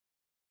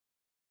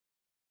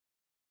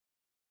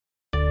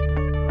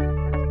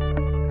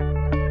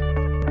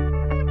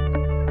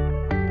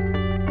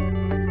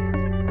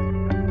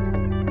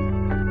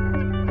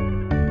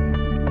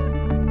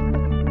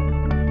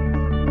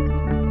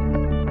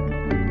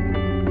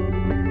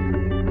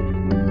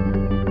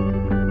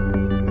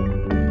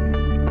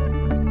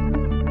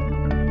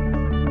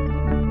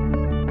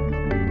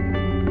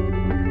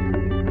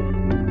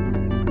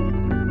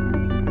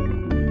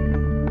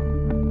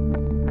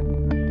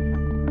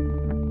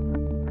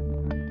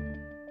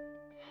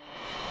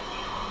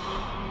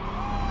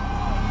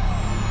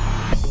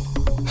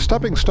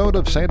Stepping Stone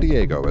of San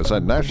Diego is a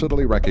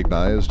nationally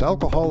recognized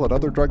alcohol and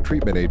other drug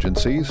treatment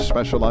agency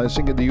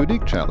specializing in the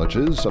unique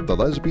challenges of the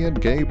lesbian,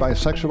 gay,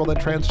 bisexual, and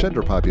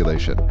transgender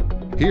population.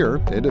 Here,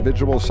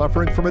 individuals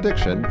suffering from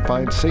addiction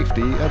find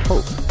safety and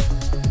hope.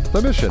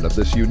 The mission of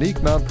this unique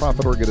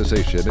nonprofit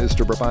organization is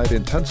to provide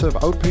intensive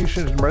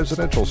outpatient and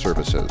residential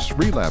services,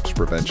 relapse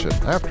prevention,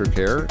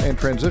 aftercare, and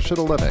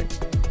transitional living.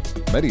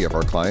 Many of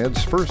our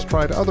clients first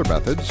tried other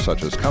methods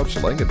such as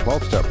counseling and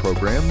 12-step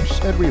programs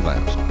and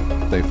relapsed.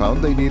 They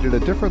found they needed a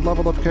different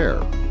level of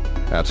care.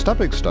 At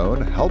Stepping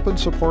Stone, help and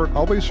support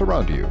always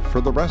surround you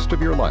for the rest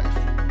of your life.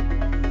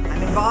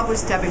 I'm involved with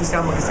Stepping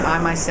Stone because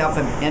I myself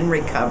am in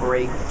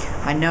recovery.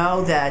 I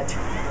know that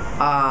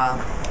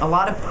a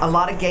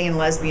lot of gay and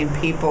lesbian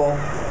people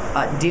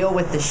deal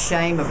with the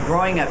shame of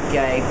growing up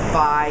gay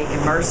by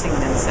immersing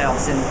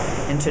themselves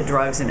into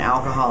drugs and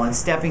alcohol, and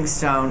Stepping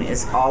Stone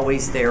is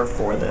always there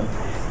for them.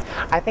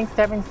 I think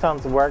Stepping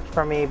Stones worked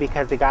for me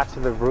because it got to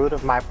the root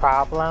of my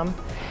problem.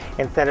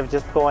 Instead of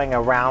just going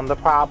around the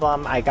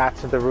problem, I got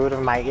to the root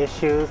of my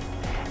issues,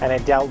 and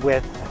it dealt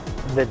with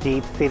the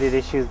deep-seated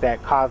issues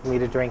that caused me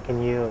to drink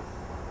and use.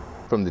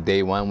 From the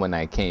day one when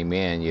I came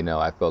in, you know,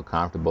 I felt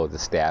comfortable. The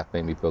staff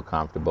made me feel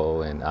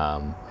comfortable, and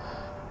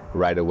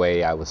right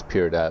away I was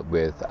paired up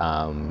with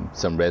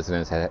some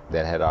residents that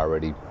had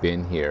already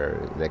been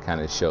here that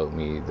kind of showed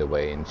me the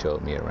way and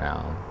showed me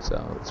around,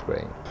 so it's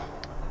great.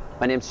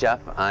 My name's Jeff.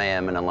 I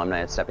am an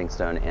alumni at Stepping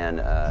Stone and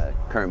a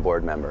current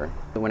board member.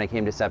 When I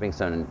came to Stepping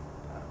Stone,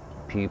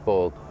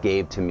 people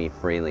gave to me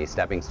freely.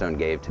 Stepping Stone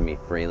gave to me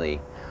freely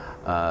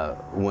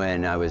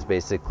when I was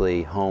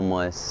basically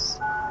homeless,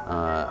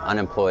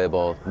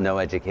 unemployable, no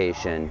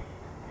education.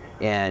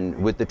 And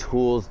with the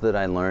tools that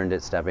I learned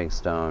at Stepping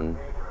Stone,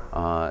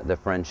 the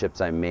friendships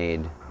I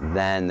made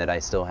then that I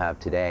still have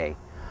today,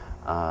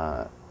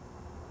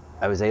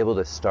 I was able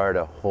to start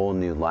a whole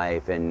new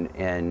life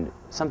and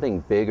something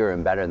bigger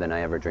and better than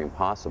I ever dreamed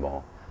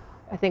possible.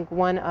 I think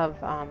one of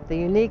the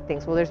unique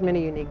things, well, there's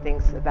many unique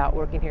things about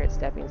working here at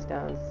Stepping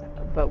Stones,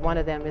 but one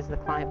of them is the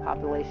client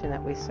population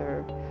that we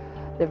serve.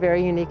 They're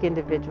very unique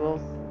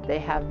individuals. They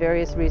have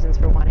various reasons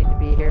for wanting to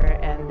be here,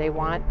 and they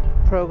want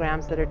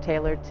programs that are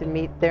tailored to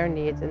meet their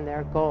needs and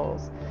their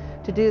goals.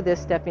 To do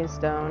this, Stepping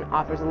Stone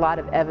offers a lot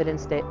of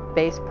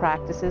evidence-based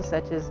practices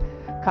such as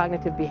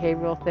cognitive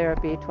behavioral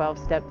therapy,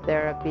 12-step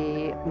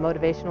therapy,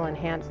 motivational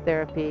enhanced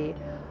therapy,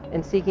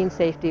 and Seeking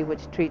Safety,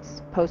 which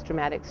treats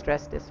post-traumatic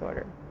stress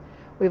disorder.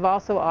 We've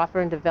also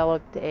offered and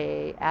developed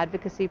an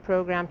advocacy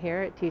program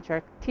here. It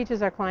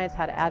teaches our clients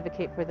how to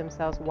advocate for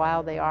themselves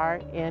while they are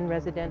in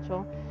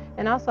residential,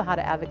 and also how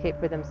to advocate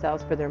for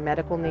themselves for their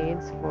medical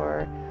needs,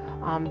 for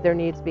their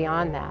needs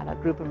beyond that. A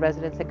group of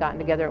residents had gotten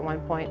together at one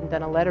point and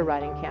done a letter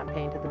writing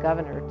campaign to the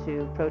governor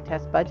to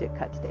protest budget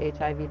cuts to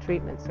HIV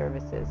treatment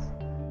services.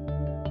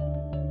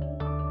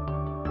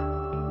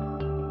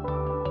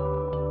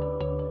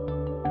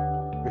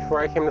 Before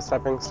I came to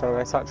Stepping Stone,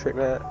 I sought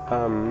treatment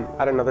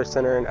at another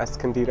center in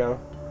Escondido.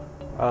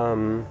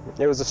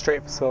 It was a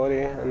straight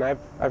facility, and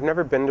I've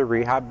never been to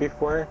rehab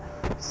before,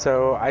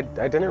 so I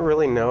didn't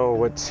really know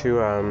what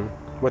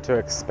to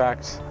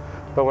expect.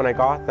 But when I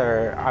got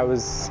there, it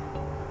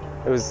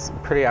was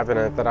pretty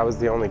evident that I was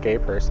the only gay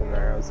person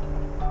there. I was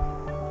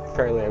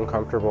fairly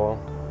uncomfortable,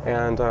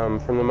 and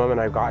from the moment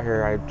I got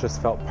here, I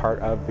just felt part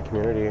of the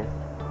community.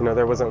 You know,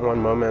 there wasn't one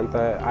moment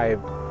that I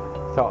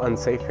felt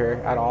unsafe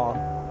here at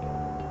all.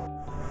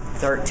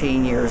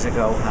 13 years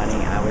ago,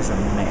 honey, I was a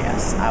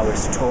mess. I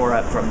was tore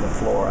up from the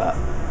floor up.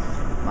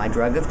 My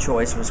drug of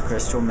choice was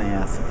crystal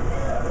meth.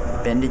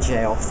 Been to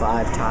jail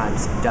 5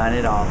 times, done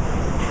it all.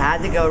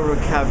 Had to go to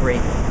recovery,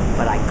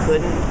 but I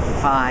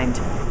couldn't find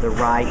the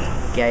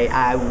right gay.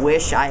 I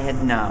wish I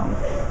had known.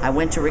 I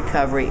went to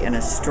recovery in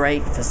a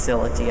straight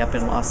facility up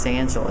in Los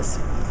Angeles.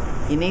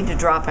 You need to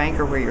drop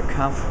anchor where you're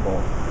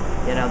comfortable.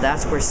 You know,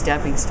 that's where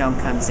Stepping Stone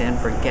comes in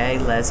for gay,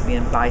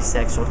 lesbian,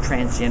 bisexual,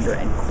 transgender,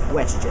 and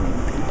questioning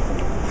people.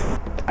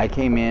 I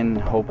came in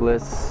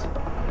hopeless,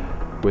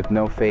 with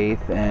no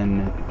faith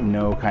and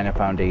no kind of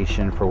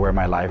foundation for where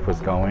my life was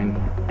going,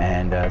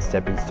 and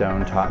Stepping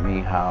Stone taught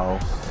me how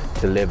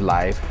to live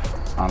life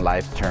on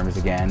life's terms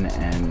again,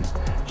 and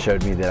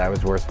showed me that I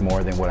was worth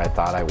more than what I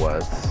thought I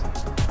was.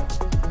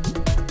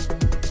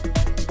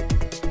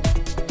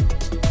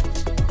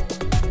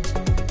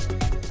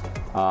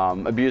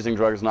 Abusing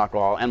drugs and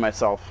alcohol and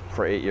myself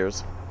for 8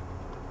 years.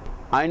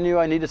 I knew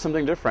I needed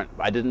something different.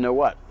 I didn't know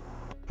what.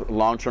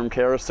 Long-term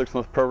care,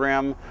 6-month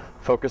program,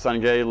 focus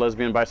on gay,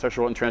 lesbian,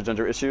 bisexual, and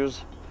transgender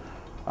issues.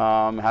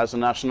 Has a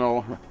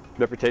national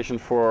reputation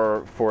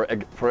for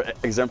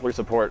exemplary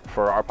support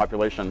for our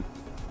population,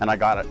 and I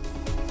got it.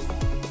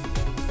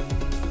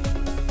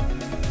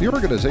 The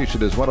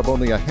organization is one of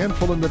only a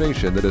handful in the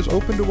nation that is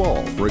open to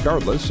all,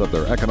 regardless of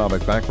their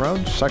economic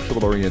background,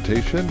 sexual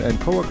orientation, and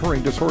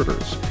co-occurring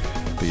disorders.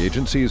 The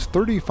agency's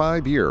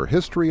 35-year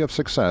history of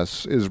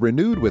success is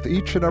renewed with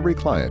each and every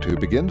client who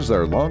begins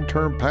their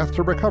long-term path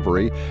to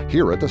recovery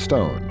here at the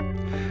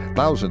Stone.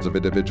 Thousands of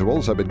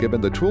individuals have been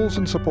given the tools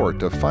and support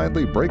to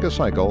finally break a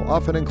cycle,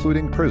 often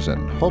including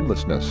prison,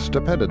 homelessness,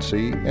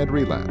 dependency, and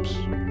relapse.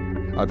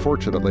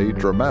 Unfortunately,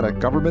 dramatic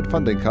government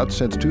funding cuts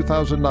since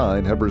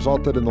 2009 have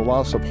resulted in the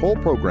loss of whole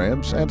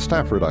programs and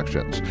staff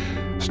reductions.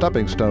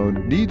 Stepping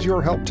Stone needs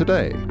your help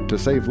today to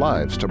save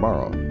lives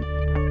tomorrow.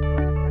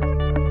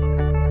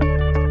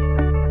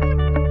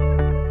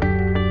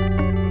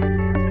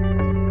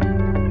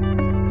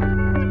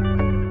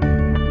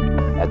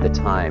 At the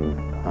time,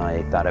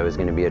 I thought I was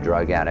going to be a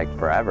drug addict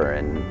forever,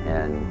 and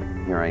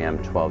here I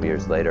am 12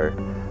 years later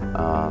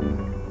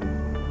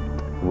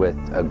with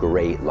a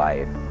great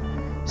life.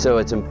 So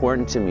it's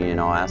important to me in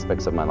all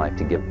aspects of my life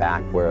to give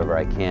back wherever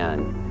I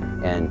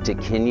can and to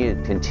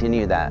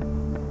continue that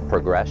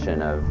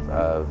progression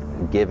of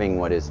giving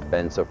what has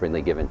been so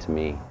freely given to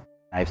me.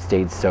 I've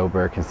stayed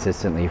sober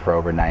consistently for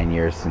over 9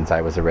 years since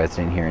I was a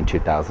resident here in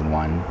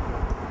 2001.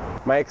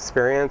 My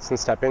experience in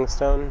Stepping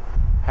Stone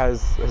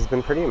has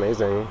been pretty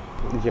amazing.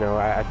 You know,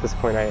 at this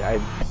point,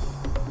 I'm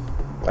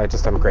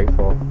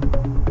grateful.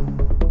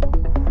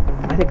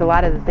 I think a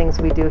lot of the things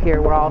we do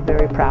here, we're all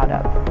very proud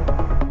of.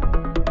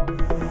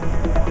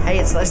 Hey,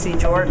 it's Leslie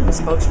Jordan,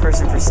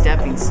 spokesperson for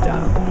Stepping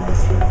Stone.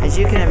 As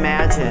you can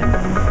imagine,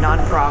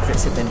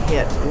 nonprofits have been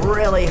hit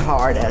really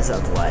hard as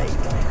of late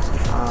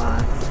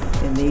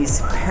in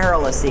these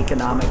perilous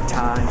economic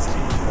times.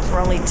 For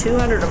only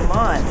 $200 a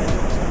month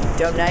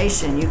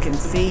donation, you can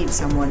feed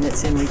someone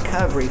that's in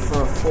recovery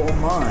for a full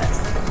month.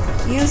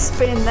 You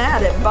spend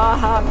that at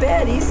Baja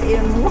Betty's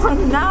in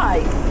one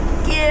night.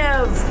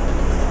 Give!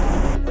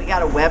 We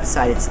got a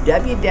website. It's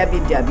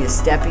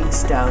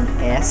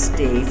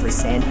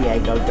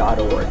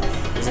www.steppingstonesd.org.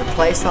 There's a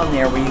place on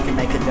there where you can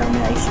make a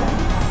donation.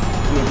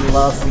 We'd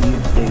love for you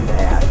to do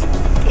that.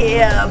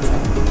 Give!